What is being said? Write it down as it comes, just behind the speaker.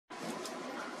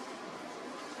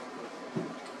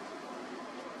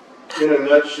In a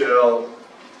nutshell,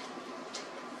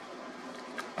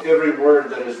 every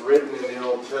word that is written in the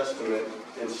Old Testament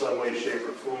in some way, shape,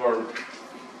 or form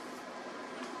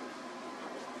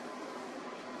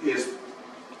is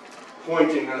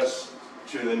pointing us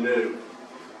to the new.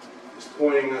 It's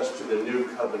pointing us to the new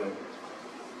covenant.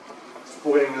 It's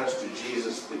pointing us to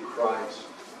Jesus the Christ.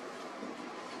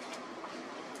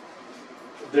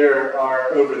 There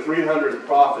are over 300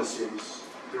 prophecies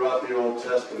throughout the Old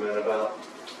Testament about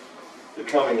the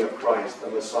coming of Christ, the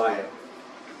Messiah.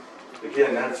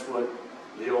 Again, that's what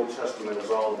the Old Testament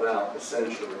is all about,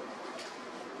 essentially.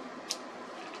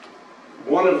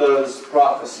 One of those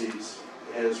prophecies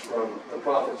is from the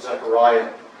prophet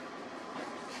Zechariah.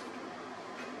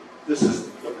 This is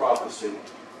the prophecy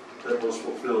that was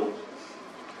fulfilled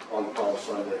on Palm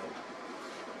Sunday.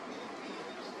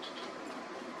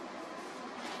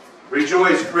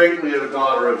 Rejoice greatly, O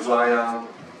daughter of Zion.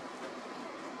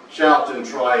 Shout in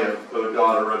triumph, O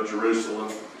daughter of Jerusalem.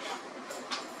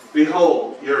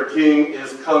 Behold, your king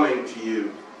is coming to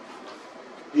you.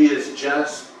 He is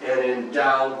just and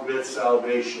endowed with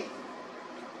salvation,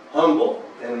 humble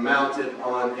and mounted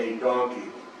on a donkey,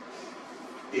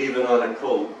 even on a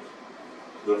colt,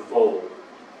 the foal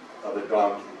of a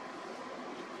donkey.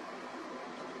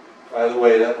 By the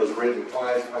way, that was written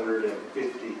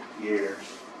 550 years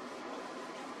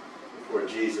before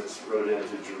Jesus rode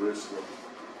into Jerusalem,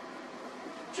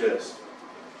 just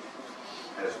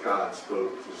as God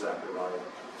spoke to Zechariah,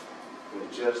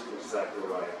 and just as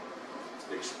Zechariah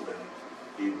explained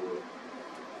he would.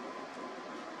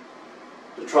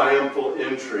 The triumphal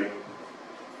entry.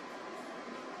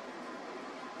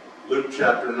 Luke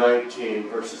chapter 19,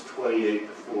 verses 28 to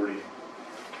 40.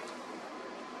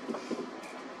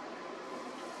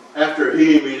 After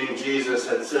he, meaning Jesus,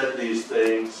 had said these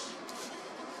things,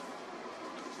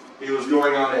 he was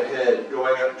going on ahead,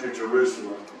 going up to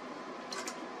Jerusalem.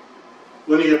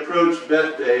 When he approached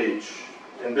Bethphage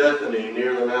and Bethany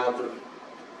near the Mount of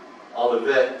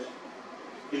Olivet,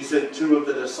 he sent two of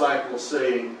the disciples,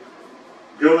 saying,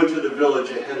 "Go into the village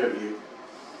ahead of you.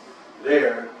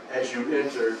 There, as you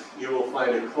enter, you will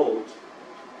find a colt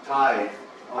tied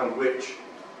on which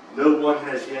no one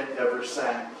has yet ever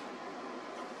sat.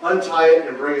 Untie it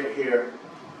and bring it here.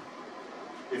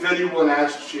 If anyone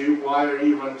asks you, 'Why are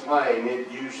you untying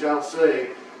it?' you shall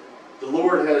say, 'The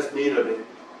Lord has need of it.'"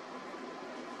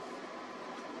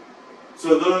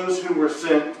 So those who were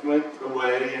sent went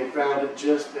away and found it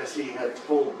just as he had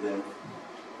told them.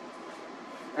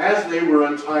 As they were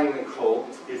untying the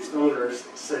colt, its owners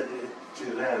said to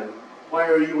them, "Why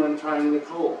are you untying the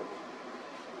colt?"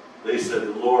 They said,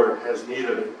 "The Lord has need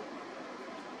of it."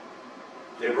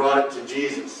 They brought it to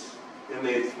Jesus, and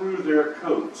they threw their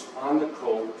coats on the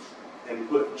colt and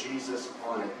put Jesus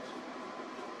on it.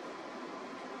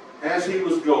 As he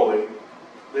was going,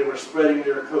 they were spreading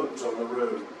their coats on the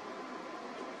road.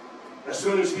 As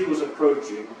soon as he was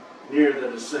approaching near the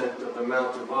descent of the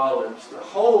Mount of Olives, the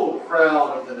whole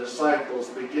crowd of the disciples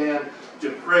began to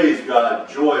praise God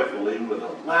joyfully with a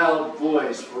loud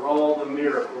voice for all the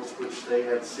miracles which they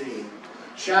had seen,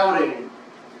 shouting,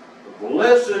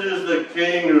 "Blessed is the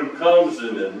King who comes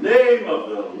in the name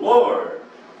of the Lord.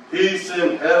 Peace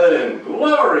in heaven and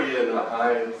glory in the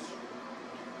highest."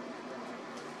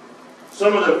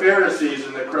 Some of the Pharisees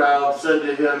in the crowd said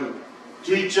to him,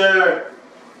 "Teacher,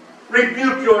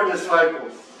 rebuke your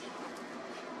disciples."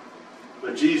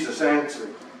 But Jesus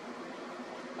answered,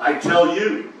 "I tell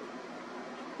you,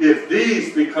 if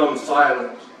these become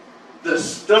silent, the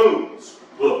stones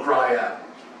will cry out."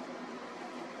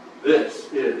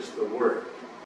 This is the word